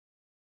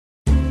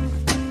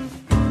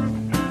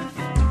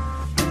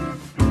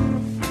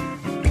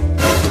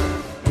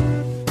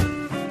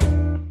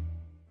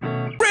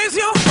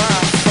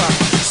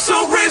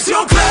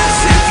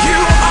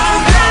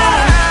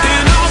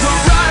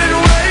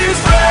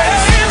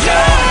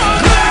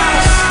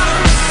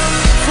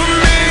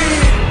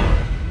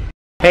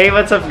Hey,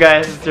 what's up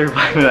guys? It's your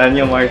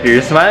Millennialmark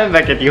here. Smiling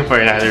back at you for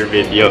another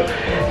video.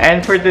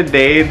 And for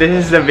today, this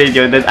is the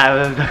video that I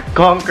will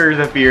conquer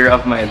the fear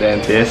of my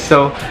dentist.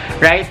 So,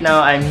 right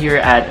now, I'm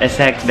here at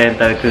Esec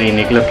Dental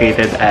Clinic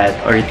located at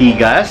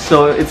Ortigas.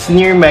 So, it's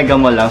near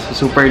Megamall lang.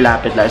 So, super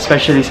lapit lang.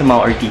 Especially sa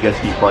mga Ortigas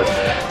people.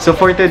 So,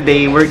 for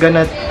today, we're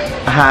gonna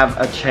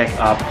have a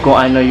check-up kung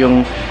ano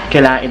yung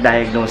kailangan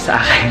i-diagnose sa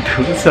akin.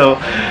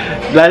 So,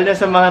 lalo na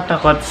sa mga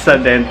takot sa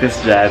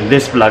dentist dyan,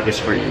 this vlog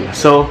is for you.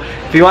 So,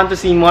 if you want to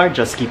see more,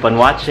 just keep on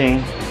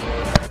watching.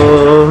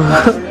 So,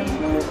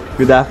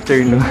 good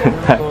afternoon.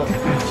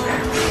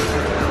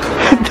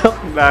 Doc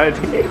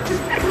Daddy.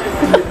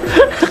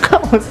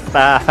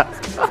 Kamusta?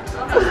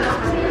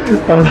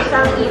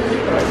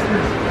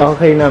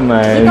 Okay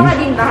naman. Dito ka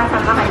din ba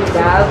kasama ka ni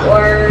Gab?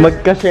 Or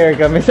magka-share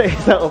kami sa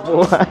isang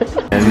upuan.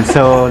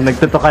 So,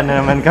 nagtutukan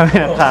na naman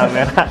kami ng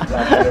camera.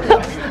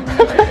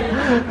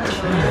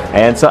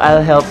 And so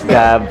I'll help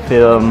Gab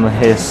film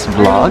his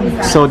vlog.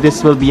 So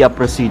this will be a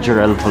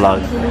procedural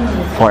vlog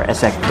for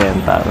Esec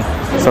Dental.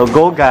 So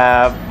go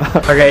Gab!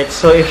 Alright,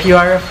 so if you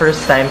are a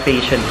first-time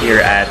patient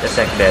here at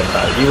Esec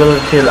Dental, you will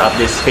fill up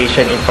this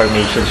patient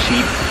information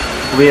sheet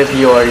with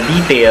your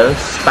details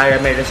para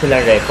meron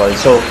silang record.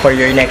 So for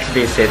your next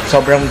visit,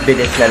 sobrang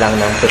bilis na lang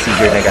ng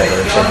procedure na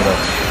gagawin sa inyo.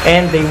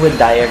 And they would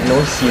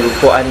diagnose you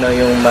kung ano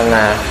yung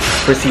mga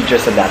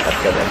procedures na dapat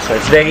gawin. So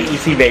it's very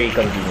easy, very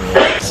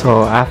convenient.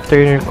 So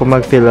after ko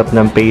mag-fill up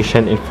ng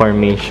patient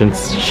information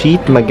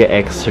sheet,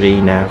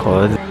 mag-x-ray na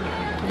ako.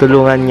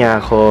 Tulungan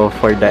niya ako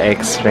for the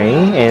x-ray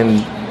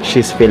and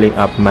she's filling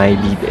up my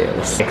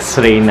details.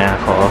 X-ray na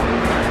ako.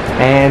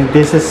 And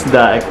this is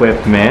the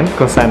equipment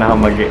kung saan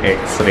ako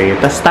mag-x-ray.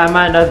 Tapos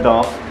tama na,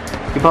 Doc.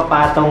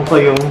 Ipapatong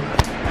ko yung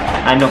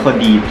ano ko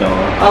dito.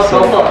 So,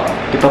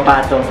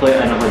 ipapatong ko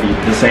yung ano ko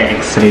dito sa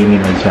x-ray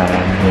nila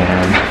dyan.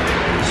 Yan.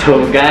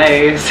 So,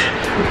 guys,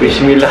 wish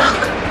me luck.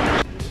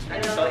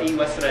 Ano to?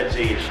 Iwas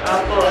radiation.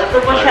 Opo, ito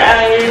po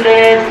siya ay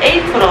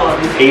apron.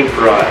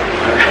 Apron.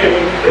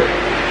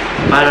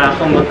 Para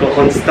akong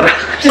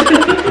magko-construction.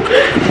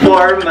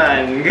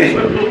 Foreman.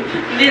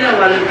 Hindi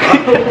naman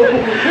po.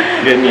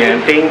 Ganyan.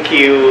 Thank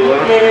you.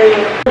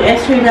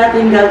 X-ray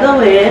natin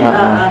gagawin.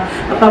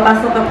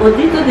 Papasok ka po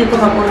dito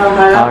ka po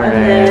naharap.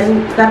 And then,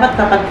 dapat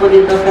tapat po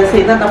dito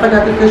kasi tatapat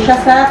natin ko siya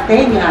sa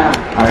tenga.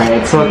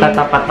 Alright. So,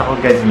 tatapat ako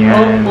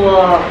ganyan.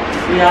 Opo.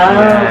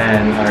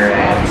 Yan.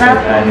 Alright. So,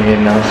 ano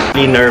yun now?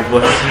 Really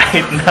nervous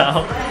right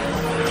now.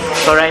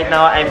 So right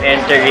now, I'm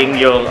entering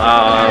yung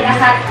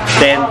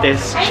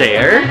dentist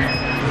chair.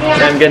 So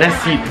I'm gonna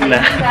sit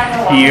na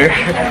here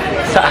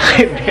sa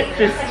akin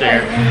dentist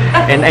chair.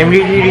 And I'm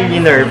really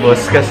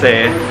nervous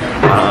kasi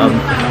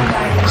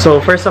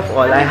so first of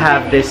all, I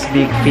have this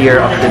big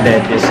fear of the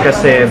dentist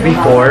kasi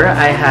before,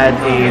 I had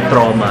a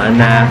trauma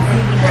na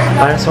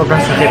parang sobrang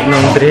sakit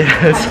ng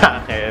drill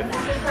sa akin.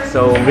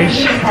 So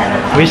wish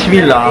me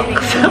luck.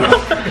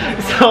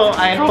 So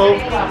I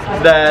hope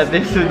that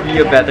this would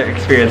be a better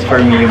experience for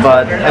me,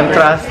 but I'm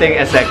trusting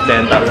Esec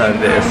Dental on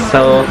this.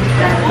 So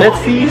let's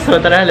see. So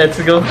tara, let's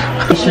go.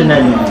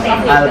 Additionally,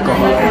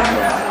 alcohol.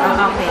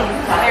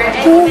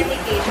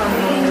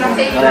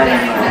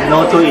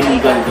 No to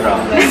illegal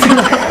drugs.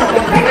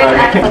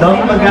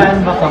 Don't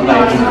magaan ba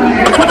kamay?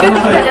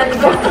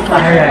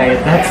 Alright,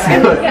 that's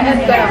good.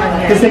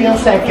 Kasi yung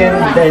second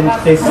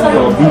dentist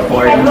ko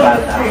before yung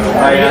bata.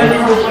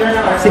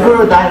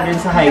 Siguro dahil rin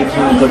sa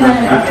hygiene ko na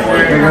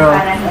before. Pero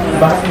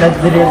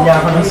nag-drill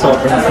niya ako ng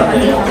sobrang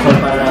sakit. So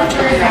parang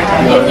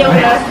yun yung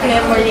last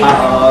memory.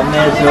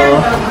 Medyo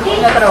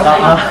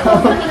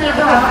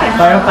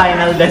parang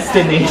final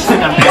destination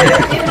ang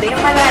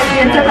Yung malayo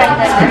yun sa final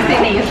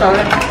destination.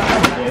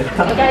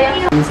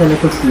 minsan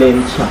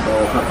nag-clench ako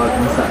kapag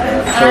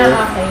masakit. So,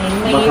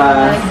 Okay.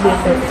 baka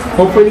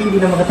hopefully hindi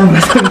na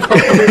makatambasan ko.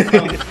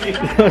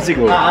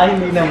 Siguro.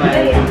 Hindi naman.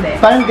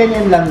 Parang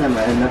ganyan lang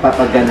naman,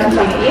 napapaganan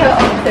lang. Okay,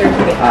 i-observe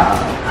it.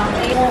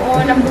 Okay. Oo,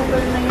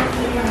 nabukol na yan.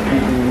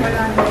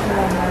 Wala na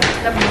sila.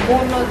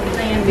 Nabunod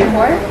na yan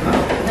before?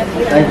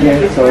 Again,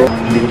 so,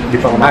 di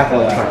pa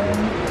kumakawa.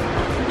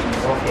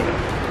 Okay.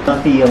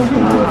 Pati yung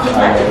tuhod.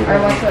 Or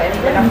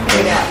whatsoever lang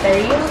sila. After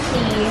you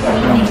see,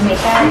 meaning may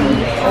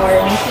caries or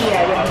may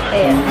sira yung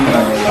item.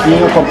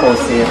 Yun yung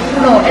composite.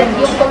 No, and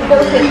yung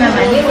composite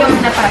naman, yun yung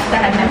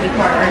napastahan na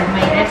before or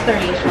may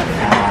restoration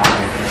na.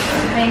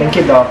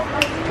 Thank you, Doc.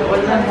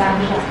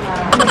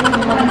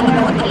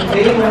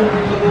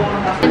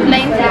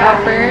 Line sa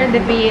upper,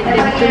 the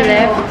to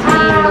left, the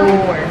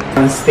lower.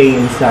 Ang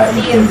stain sa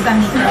Stain sa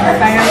ngipin.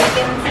 Para we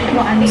can see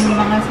kung ano yung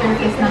mga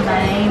surface na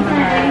may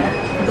mga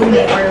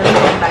dumi or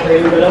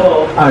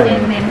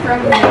and then from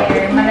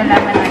there,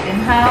 malalaman natin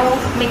how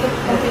may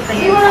computation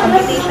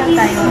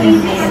tayo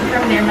and then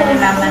from there,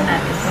 malalaman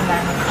natin kung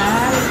gano'n ka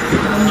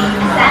dumi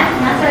yung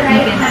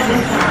ngipin natin.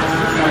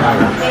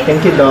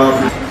 Thank you, Doc.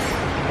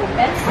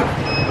 Open.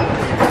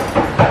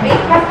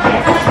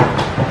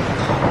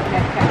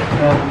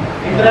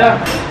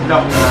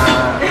 Doc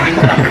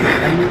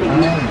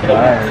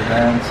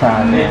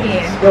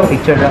na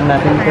picture lang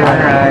natin for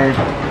our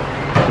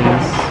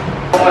case.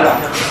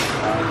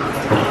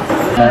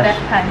 yung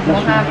left hand mo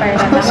ha, para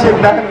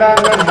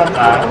Dahan-dahan ba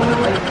ka?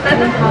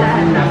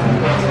 Dahan lang.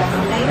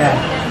 Yeah.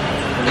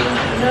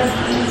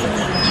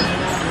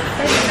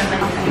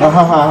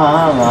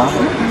 Mahahanga.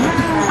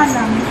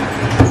 Alam.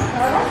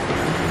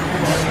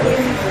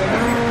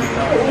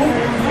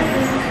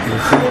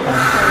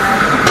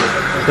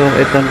 So,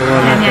 itong kuha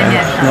Yan, yan,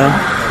 yan. no?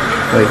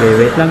 Okay,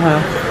 wait lang ha.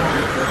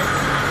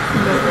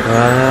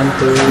 1,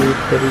 2,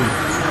 3.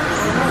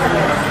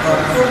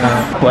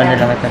 Kuha na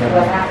lang ito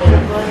naman.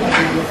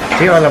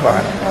 Sige, wala pa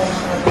ka.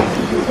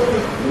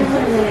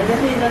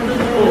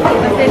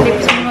 Kasi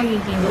lips mo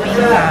magiging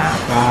pink ha.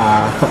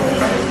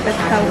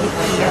 That's how it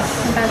feels.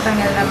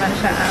 Tatanggal naman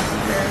siya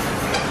after.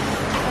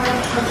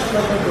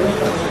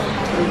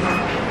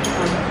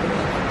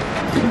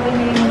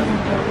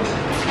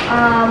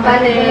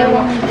 Bale,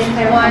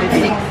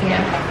 1.6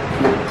 yan.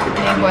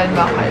 Yung wall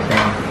buckle.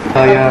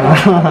 Kaya,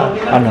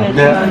 ano?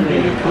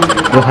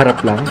 Yung harap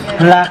lang.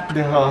 Black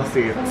the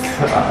faucets.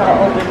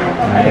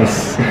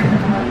 Nice.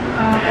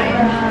 Okay.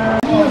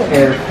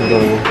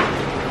 Airflow.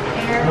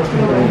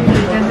 Airflow.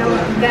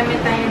 Gamit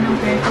tayo ng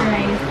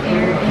pressurized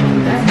air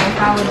and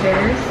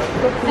powders.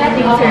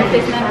 Yung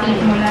surface ng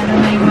teeth mo, lalo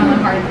na yung mga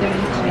hard to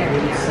reach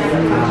areas.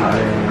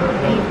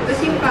 Okay. Tapos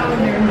yung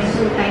powder, may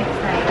 2 types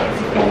tayo.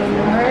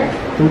 Or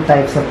 2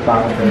 types of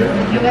powder.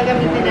 yung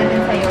gagamitin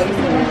natin sa'yo is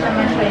hindi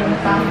naman siya yung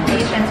pang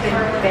patients with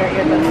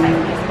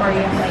periodontitis or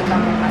yung may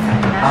pamamasan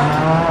na.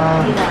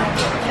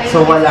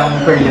 So walang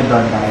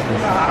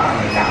periodontitis.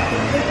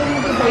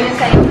 So yun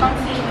sa'yo, pang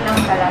clean lang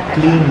talaga.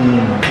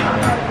 Cleaning.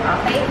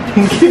 Okay?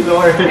 Thank you,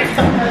 Lord.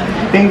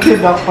 Thank you,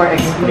 Doc, for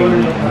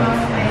explaining.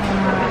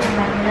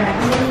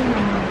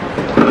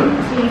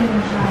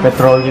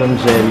 Petroleum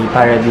jelly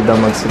para di daw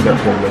magsugat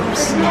yung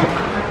lips.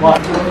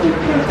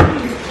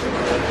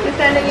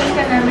 Lalagyan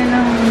ka namin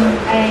ng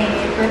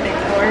eye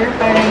protector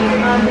para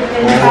yung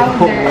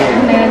powder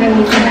na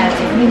gagamitin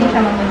natin, hindi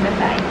siya mapunta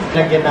sa eyes.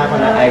 Lagyan na ako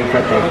ng eye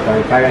protector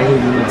para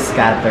hindi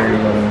mag-scatter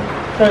yung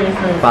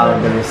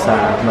powder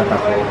sa mata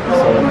ko.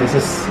 So this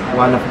is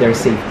one of their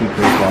safety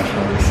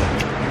precautions.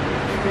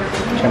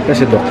 Siyempre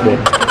si Doc din.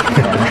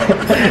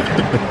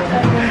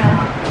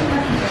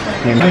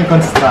 May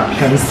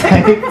construction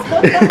site.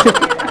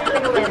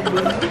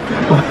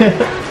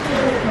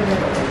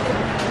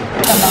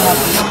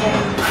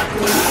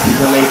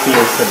 Na may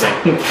fears sa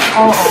deck.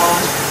 Oo.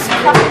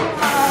 Tapos yung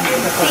mga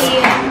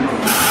stain,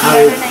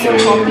 lalo na yung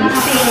coffee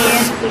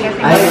stains, kasi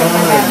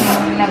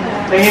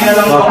Tingin na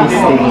lang coffee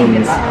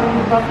stains.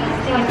 coffee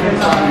stains,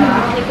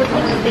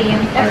 nicotine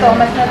stains. Ito,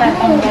 mas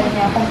natatanggal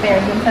niya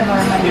compared dun sa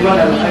normal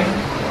cleaning.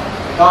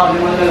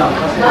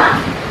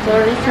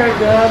 Sorry sir,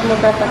 God,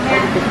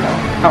 magtatanggal dito.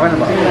 Ako na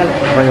ba?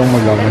 Ako yung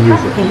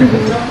mag-use.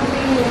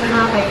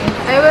 Okay.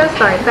 I will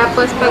start.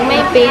 Tapos, pag may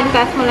pain,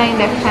 taas mo lang yung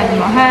left hand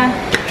mo, ha?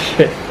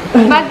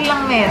 Bag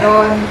lang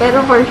meron.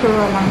 Pero for sure,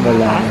 walang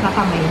taas na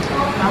kamay.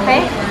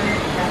 Okay?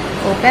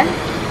 Open?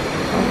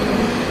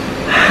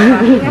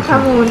 Okay. Hinga ka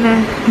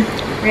muna.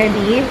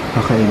 Ready?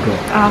 Okay, go.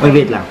 Okay.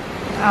 Wait lang.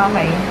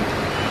 Okay.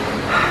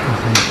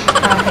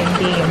 Okay,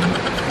 game.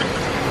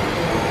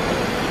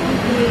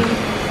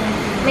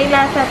 May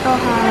lasa to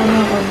ha, ano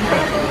konti.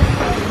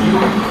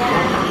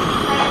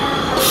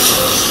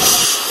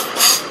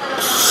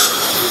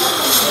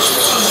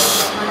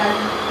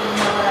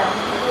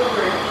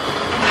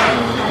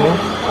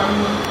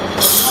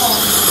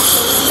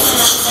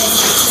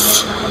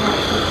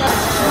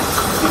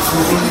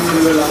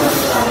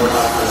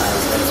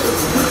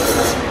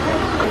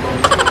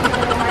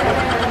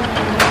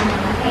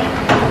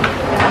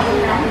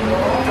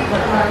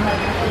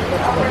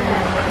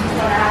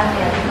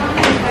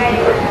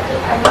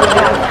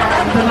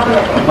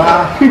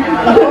 Ba?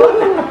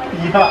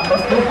 Yeah.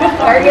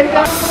 Target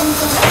lang.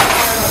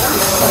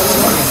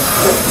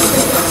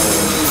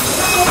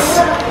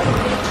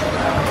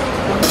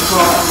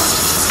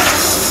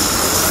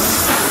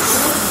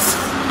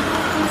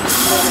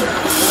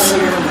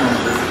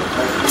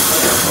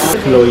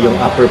 Flow yung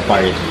upper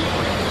part.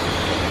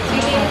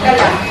 Singin ka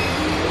lang.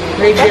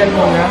 Radial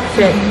muna.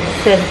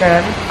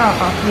 Center.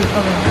 Oo, dito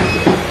muna.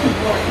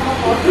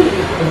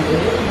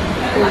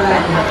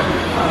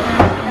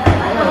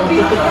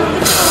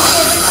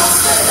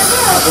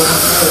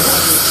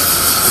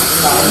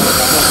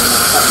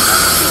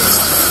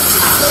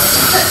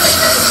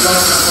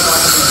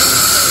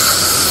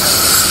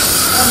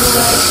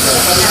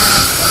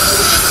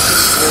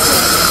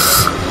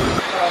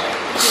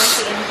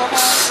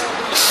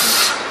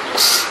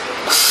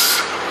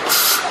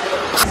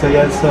 So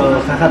yan, so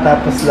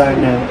kakatapos lang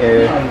ng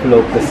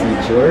airflow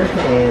procedure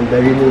and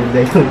remove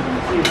na yung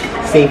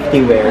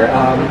safety wear.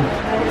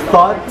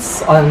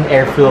 Thoughts on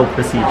airflow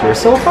procedure?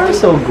 So far,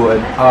 so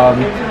good.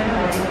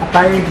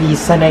 Apparently,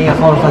 sanay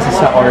ako kasi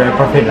sa oral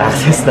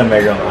prophylaxis na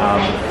merong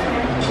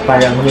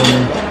parang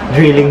yung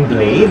drilling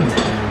blade.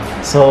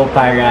 So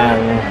parang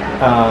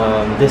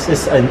this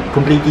is a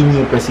completely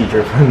new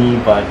procedure for me,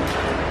 but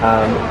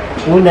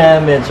una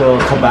medyo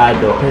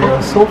kabado,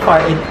 pero so far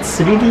it's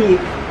really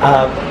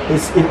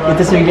it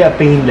is really a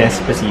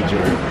painless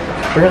procedure.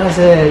 Pero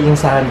kasi yung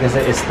sa akin kasi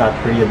is not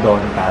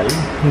periodontal,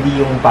 hindi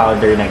yung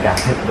powder na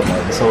gamit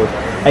doon. So,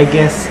 I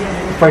guess,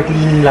 for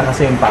cleaning lang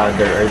kasi yung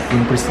powder or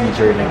yung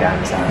procedure na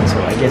gamit sa akin.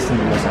 So, I guess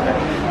hindi masakit.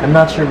 I'm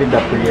not sure with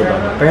the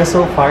periodontal. Pero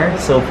so far,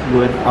 so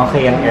good.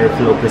 Okay ang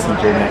airflow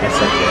procedure na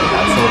Esec.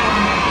 So,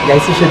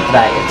 guys, you should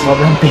try it.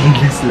 Sobrang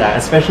painless lang.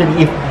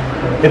 Especially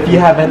if you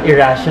have an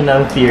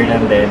irrational fear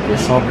ng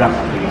dentist, sobrang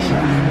okay siya.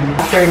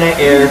 After na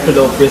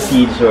airflow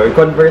procedure,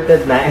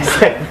 converted na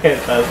Esec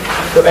dental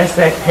to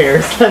Esec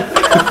hair salon.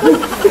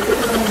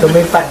 So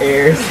may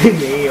pa-air si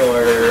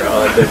Mayor.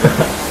 O, diba?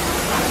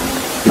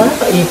 Parang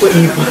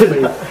pa-ipo-ipo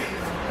na.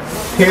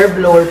 Hair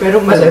blower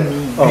pero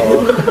malamig.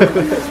 Oo.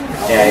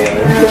 Yeah, yun.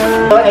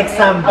 So,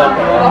 exam ba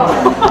to?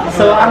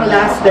 So, ang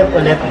last step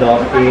ulit doon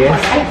is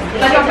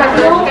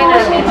Magpapag-brush ka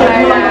natin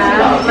para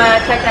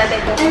ma-check natin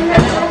kung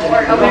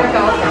or aware ka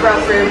of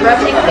proper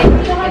brushing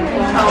technique and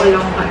kung how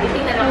long ka.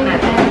 Itingnan lang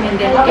natin. And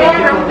then,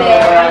 from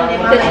there,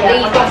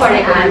 they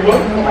correct natin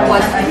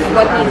what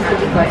needs to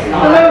be corrected.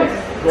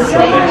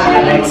 so,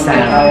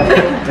 exam.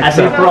 As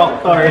a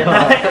proctor.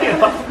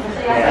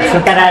 So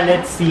tara,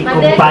 let's see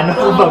kung paano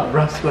ko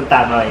mag-brush kung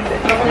tama o hindi.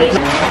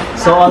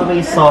 So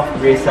always soft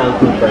bristle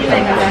toothbrush.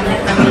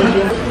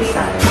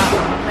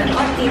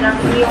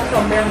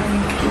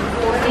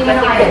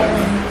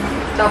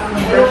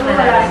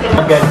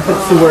 Again,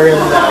 swirl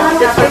lang.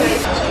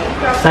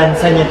 Saan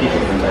niya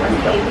titignan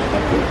dito?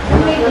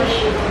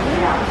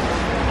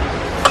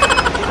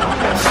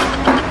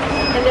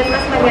 And then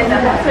mas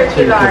maganda,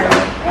 circular.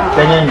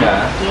 Ganyan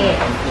na? Yes.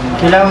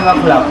 Kailangan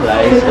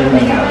ma-clockwise.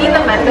 Hindi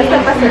naman, basta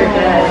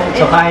pa-circular.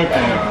 So kahit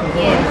ano?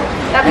 Yes.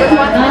 Tapos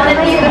once na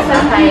nandito sa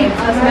side,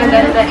 mas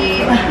maganda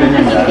is,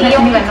 hindi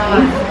yung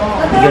gano'n.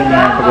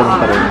 Ganyan, pagano'n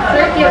pa rin.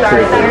 Circular,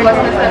 tapos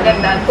mas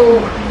maganda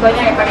to,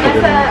 kunyari, pag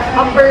nasa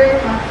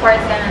upper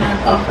part ka na ng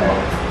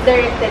teeth,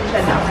 directed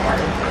siya downward.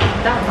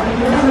 Downward.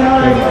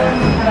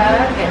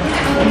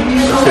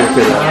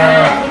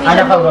 Circular.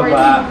 Ano ka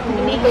baba?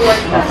 Hindi to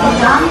work na.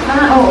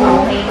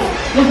 Oo, okay.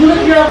 Ang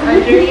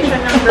duration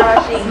ng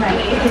brushing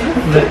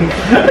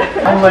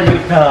Ang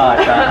maliit na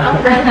ata. ang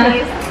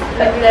brushing is,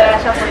 nagdala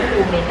siya for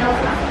 2 minutes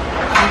lang.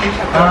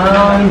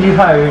 Hindi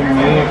 5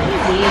 minutes.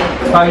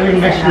 5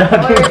 minutes lang.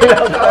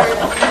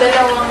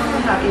 Dalawang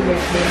happy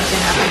birthday na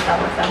pinakita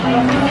ko sa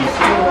may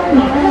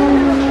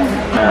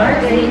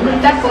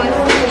Tapos,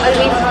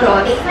 always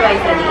floss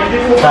twice a day.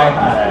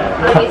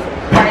 Always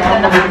part na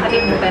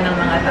nakakalimutan ng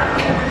mga tao.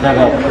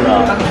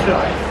 Pag-floss.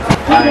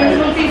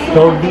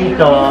 So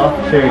dito,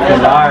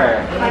 circular.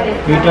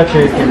 Dito,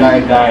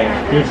 circular guys.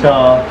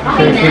 Dito,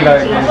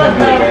 circular din sa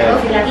gilid.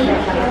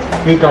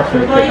 Dito,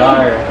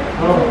 circular.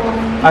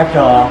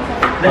 Ato,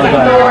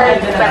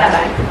 Towards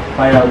palabas.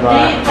 para ba?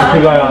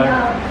 Siguro,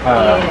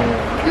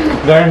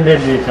 ganun din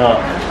dito.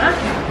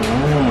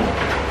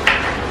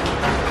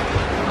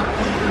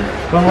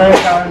 Kung ngayon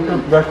ka ang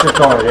toothbrush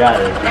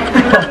tutorial.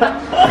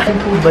 Ano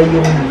po ba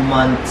yung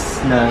months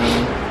ng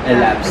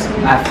elapse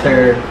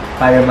after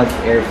para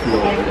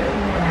mag-airflow ulit?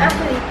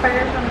 Actually,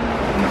 para from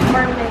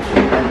formation,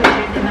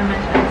 considered din naman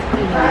siya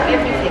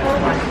every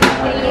 6 months.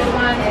 3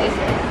 months is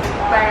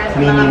para sa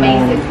mga may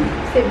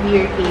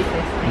severe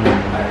cases.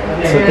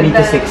 So 3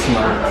 to 6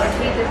 months.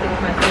 3 to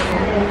 6 months.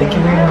 Thank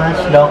you very much,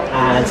 Doc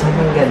Ann.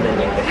 Sobrang ganda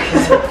niya,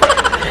 guys.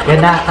 Yan,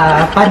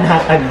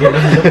 nakapanatag din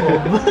ang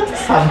loob.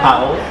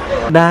 Somehow.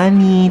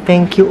 Dani,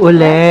 thank you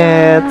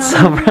ulit.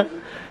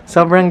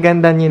 Sobrang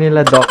ganda niyo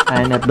nila, Doc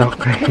Ann at Doc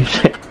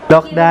Rachel.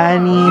 Doc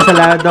Dani,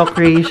 salamat Doc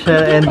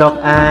Rachel and Doc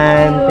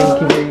Ann.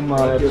 Thank you very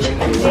much.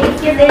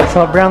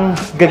 Sobrang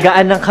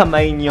gagaan ng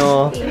kamay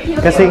nyo.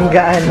 Kasing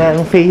gaan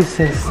ng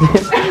faces niyo.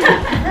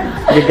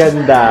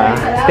 Gaganda.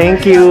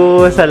 Thank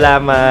you.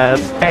 Salamat.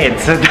 Right,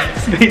 so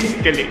that's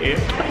basically it.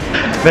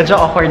 Medyo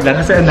awkward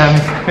lang kasi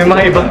may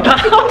mga ibang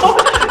tao.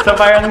 So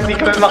parang hindi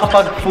kami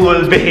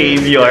makapag-full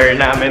behavior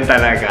namin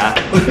talaga.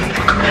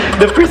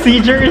 The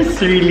procedure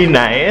is really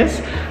nice.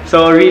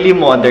 So really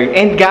modern.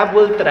 And Gab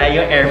will try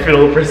yung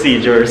airflow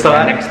procedure. So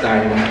Next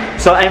time.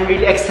 So I'm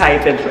really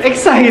excited.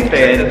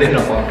 Excited din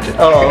ako.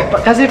 Oo.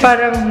 Kasi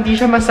parang hindi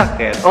siya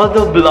masakit.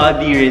 Although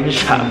bloody rin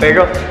siya.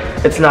 Pero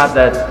it's not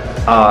that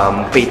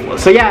painful.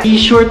 So yeah, be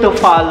sure to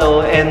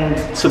follow and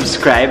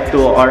subscribe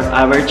to our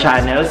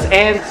channels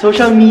and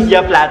social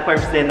media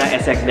platforms din ng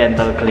Esec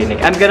Dental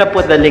Clinic. I'm gonna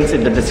put the links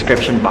in the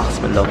description box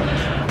below.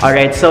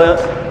 Alright, so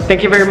thank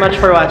you very much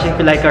for watching. If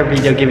you like our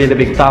video, give it a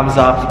big thumbs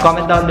up.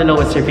 Comment down below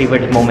what's your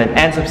favorite moment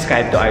and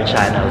subscribe to our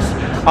channels.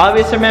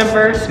 Always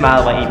remember,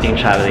 smile while eating,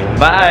 traveling.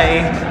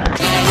 Bye!